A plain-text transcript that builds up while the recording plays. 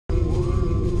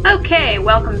Okay,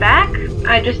 welcome back.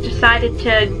 I just decided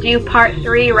to do part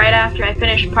 3 right after I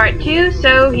finished part 2,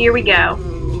 so here we go.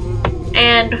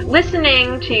 And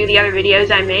listening to the other videos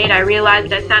I made, I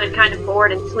realized I sounded kind of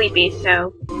bored and sleepy,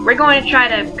 so we're going to try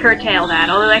to curtail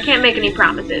that, although I can't make any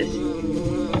promises.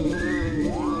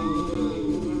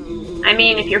 I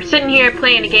mean, if you're sitting here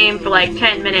playing a game for like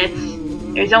 10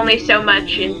 minutes, there's only so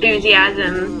much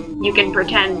enthusiasm you can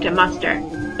pretend to muster.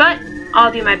 But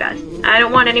I'll do my best. I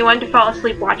don't want anyone to fall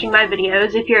asleep watching my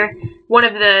videos if you're one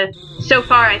of the, so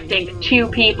far I think, 2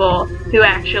 people who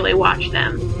actually watch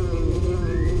them.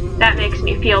 That makes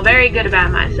me feel very good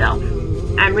about myself.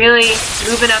 I'm really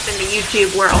moving up in the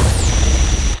YouTube world.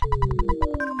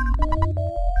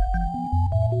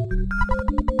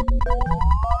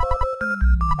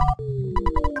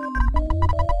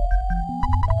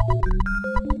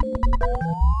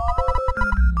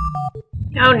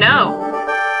 Oh no.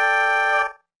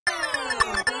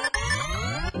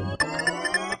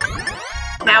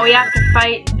 Now we have to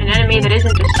fight an enemy that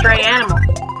isn't a stray animal.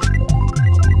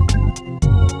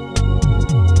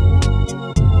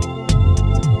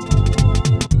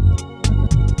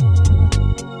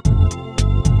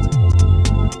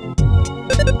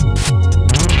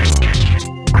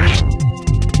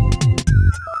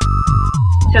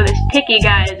 So this picky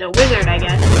guy is a wizard, I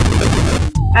guess.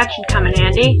 That should come in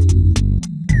handy.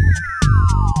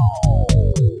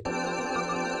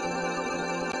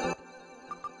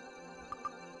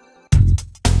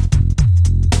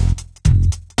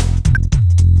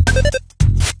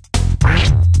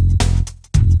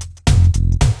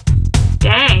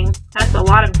 Dang, that's a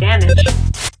lot of damage.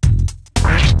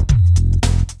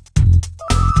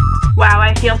 Wow,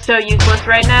 I feel so useless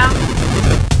right now.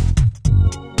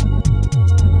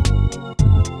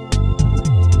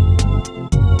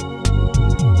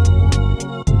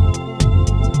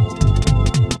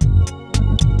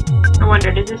 I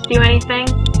wonder, does this do anything?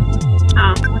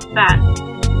 Oh, what's that?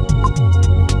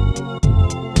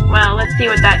 Well, let's see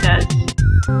what that does.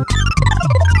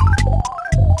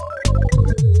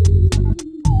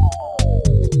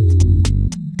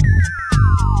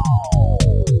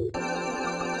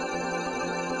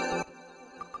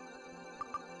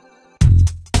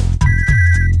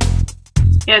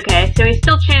 Okay, so he's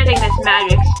still chanting this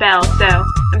magic spell, so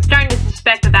I'm starting to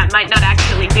suspect that that might not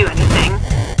actually do anything.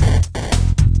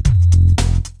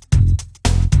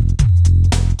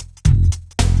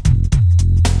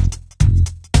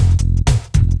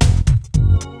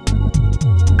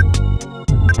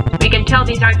 We can tell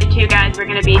these aren't the 2 guys we're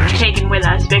going to be taking with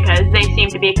us because they seem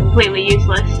to be completely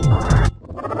useless.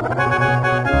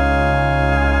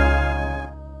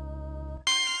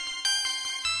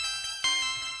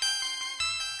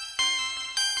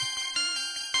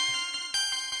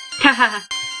 Haha.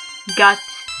 Guts,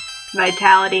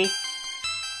 vitality,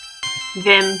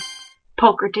 vim,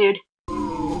 pulchritude.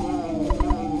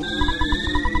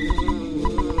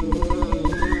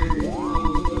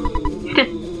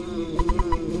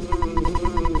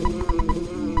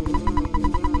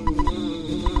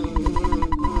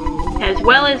 As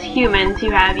well as humans who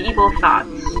have evil thoughts.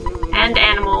 And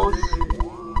animals.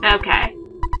 Okay.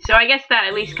 So I guess that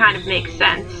at least kind of makes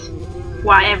sense.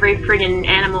 Why every friggin'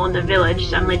 animal in the village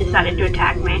suddenly decided to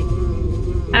attack me.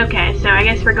 Okay, so I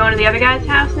guess we're going to the other guy's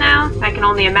house now? I can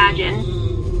only imagine.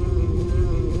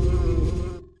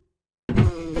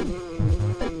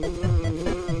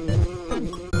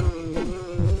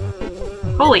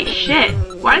 Holy shit!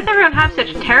 Why does everyone have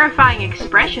such terrifying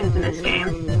expressions in this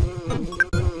game?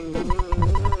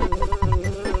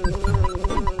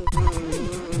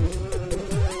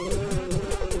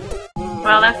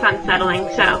 Well, that's unsettling,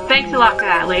 so thanks a lot for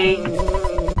that, lady.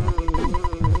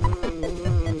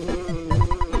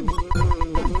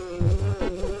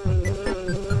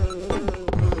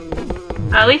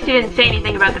 Well, at least you didn't say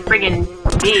anything about the friggin'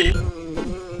 bee.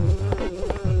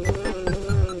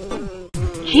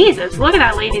 Jesus, look at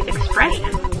that lady's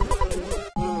expression.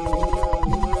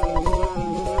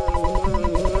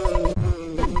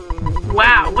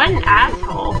 Wow, what an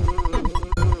asshole.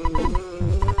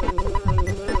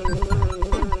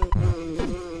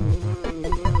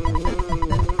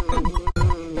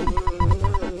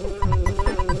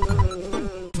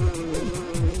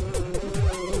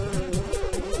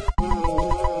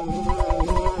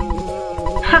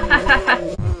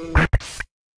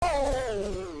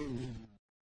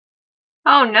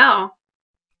 Oh no.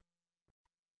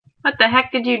 What the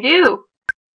heck did you do?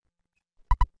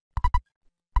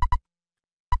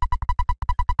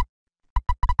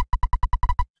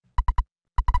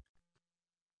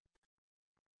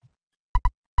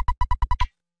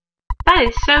 That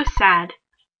is so sad.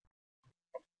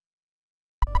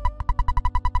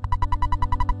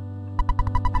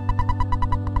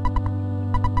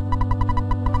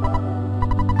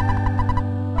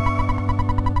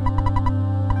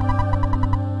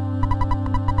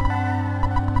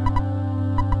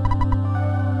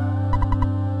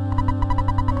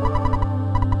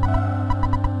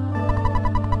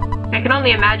 can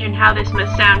only imagine how this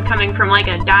must sound coming from like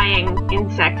a dying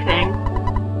insect thing.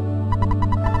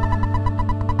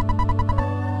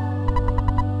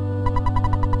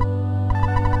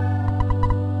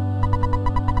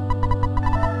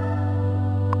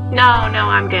 No,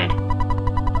 I'm good.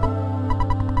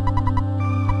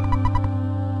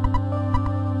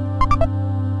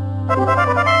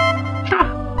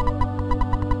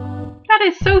 That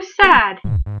is so sad.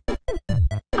 I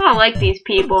don't like these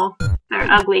people. They're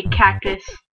ugly cactus.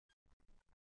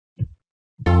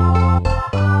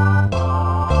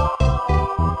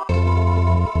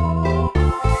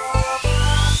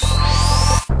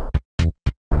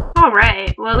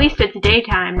 Alright, well at least it's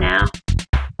daytime now.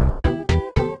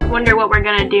 Wonder what we're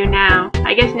gonna do now.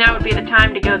 I guess now would be the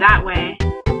time to go that way.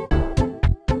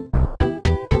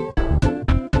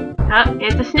 Oh,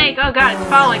 it's a snake. Oh god, it's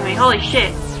following me. Holy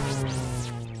shit.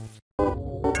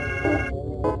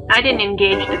 I didn't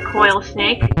engage the coil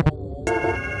snake.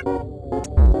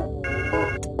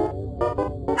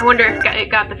 I wonder if it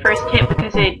got the first hit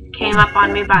because it came up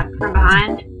on me from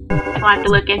behind. We'll have to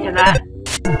look into that.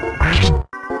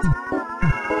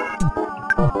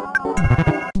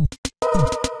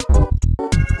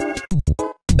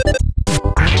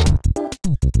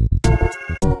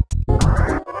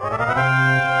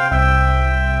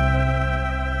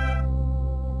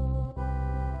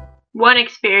 One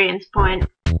experience point.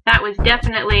 That was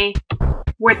definitely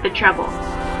worth the trouble.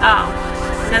 Oh,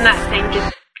 then that thing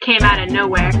just came out of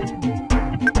nowhere.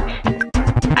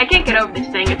 I can't get over this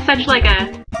thing. It's such like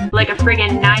a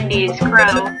friggin' 90s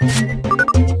crow.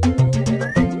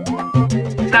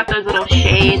 It's got those little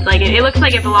shades. Like it looks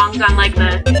like it belongs on like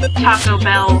the Taco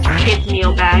Bell kids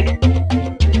meal bag.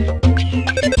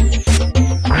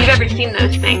 If you've ever seen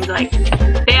those things, like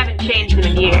they haven't changed them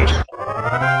in years.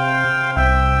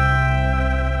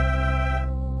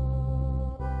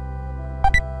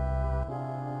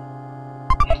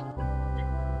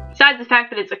 Besides the fact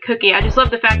that it's a cookie, I just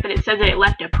love the fact that it says that it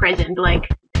left a present, like,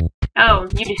 oh,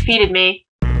 you defeated me.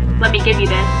 Let me give you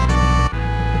this.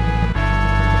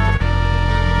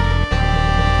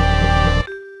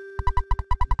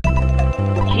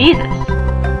 Jesus.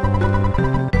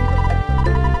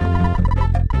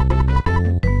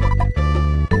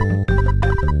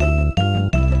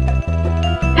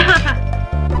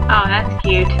 Oh, that's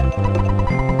cute.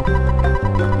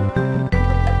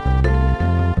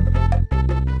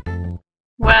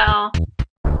 Well,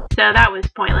 so that was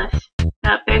pointless.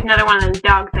 Oh, there's another one of those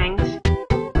dog things.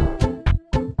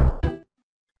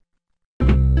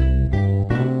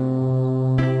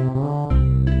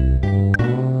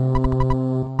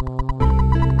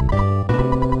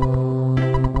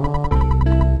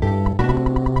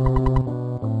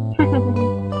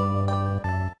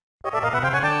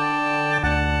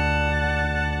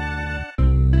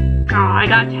 Oh, I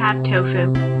got to have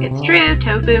tofu. It's true,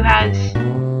 tofu has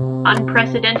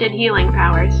unprecedented healing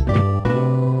powers.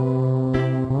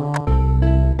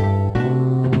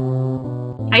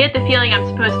 I get the feeling I'm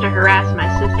supposed to harass my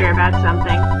sister about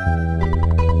something.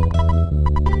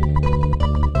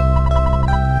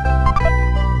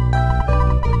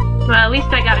 Well, at least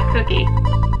I got a cookie.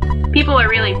 People are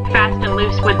really fast and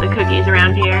loose with the cookies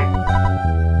around here.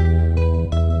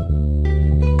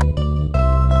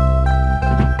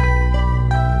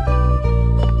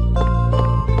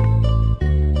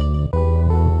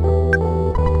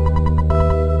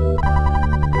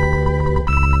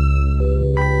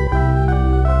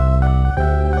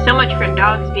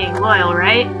 Dogs being loyal,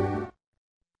 right?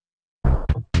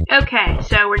 Okay,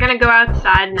 so we're gonna go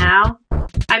outside now.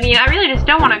 I mean, I really just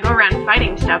don't want to go around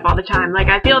fighting stuff all the time. Like,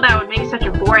 I feel that would make such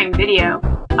a boring video.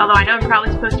 Although I know I'm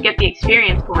probably supposed to get the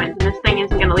experience points, and this thing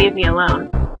isn't gonna leave me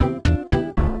alone.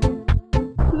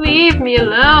 Leave me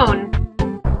alone!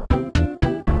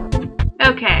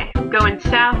 Okay, going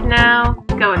south now.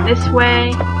 Going this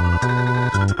way.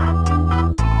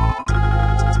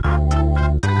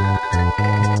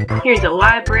 Here's a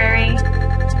library.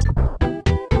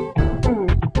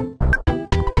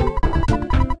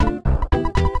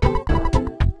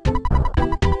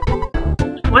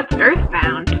 What's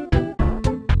Earthbound?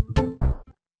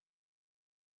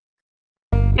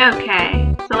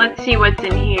 Okay, so let's see what's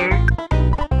in here.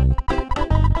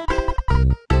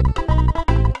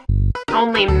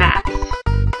 Only maps.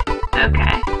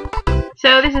 Okay.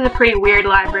 So this is a pretty weird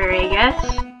library, I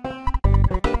guess.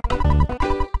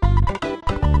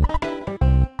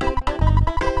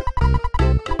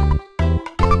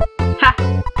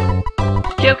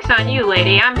 Joke's on you,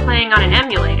 lady. I'm playing on an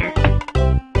emulator.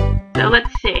 So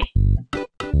let's see.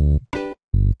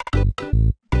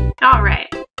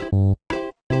 Alright.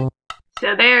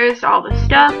 So there's all the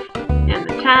stuff in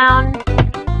the town.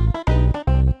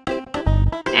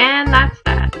 And that's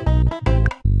that.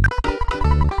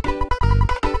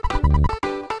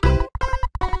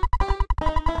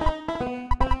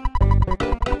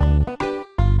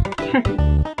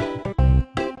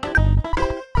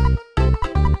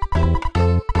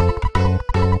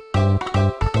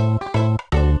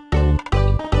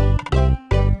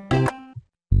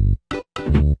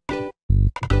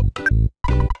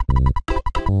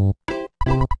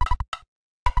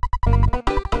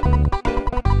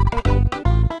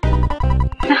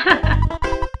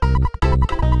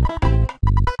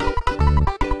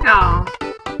 Oh.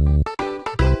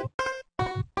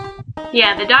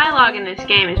 Yeah, the dialogue in this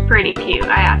game is pretty cute,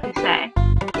 I have to say.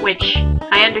 Which,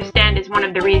 I understand is one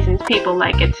of the reasons people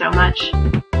like it so much.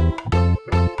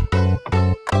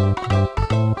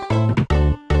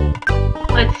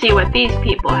 Let's see what these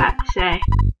people have to say.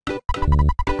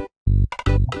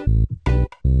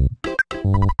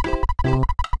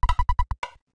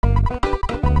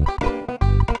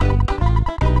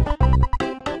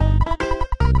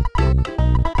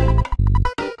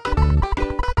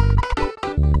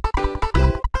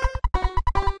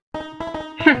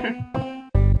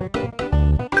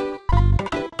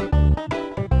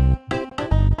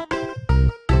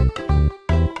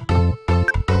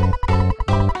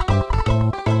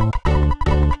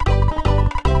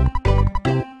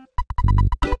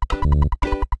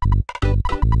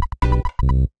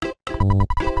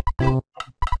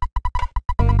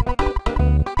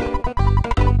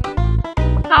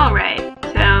 Alright,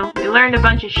 so we learned a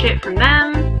bunch of shit from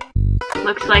them.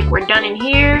 Looks like we're done in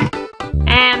here.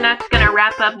 And that's gonna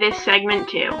wrap up this segment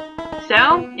too.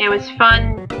 So, it was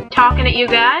fun talking at you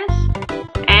guys,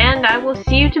 and I will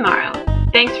see you tomorrow.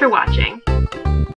 Thanks for watching.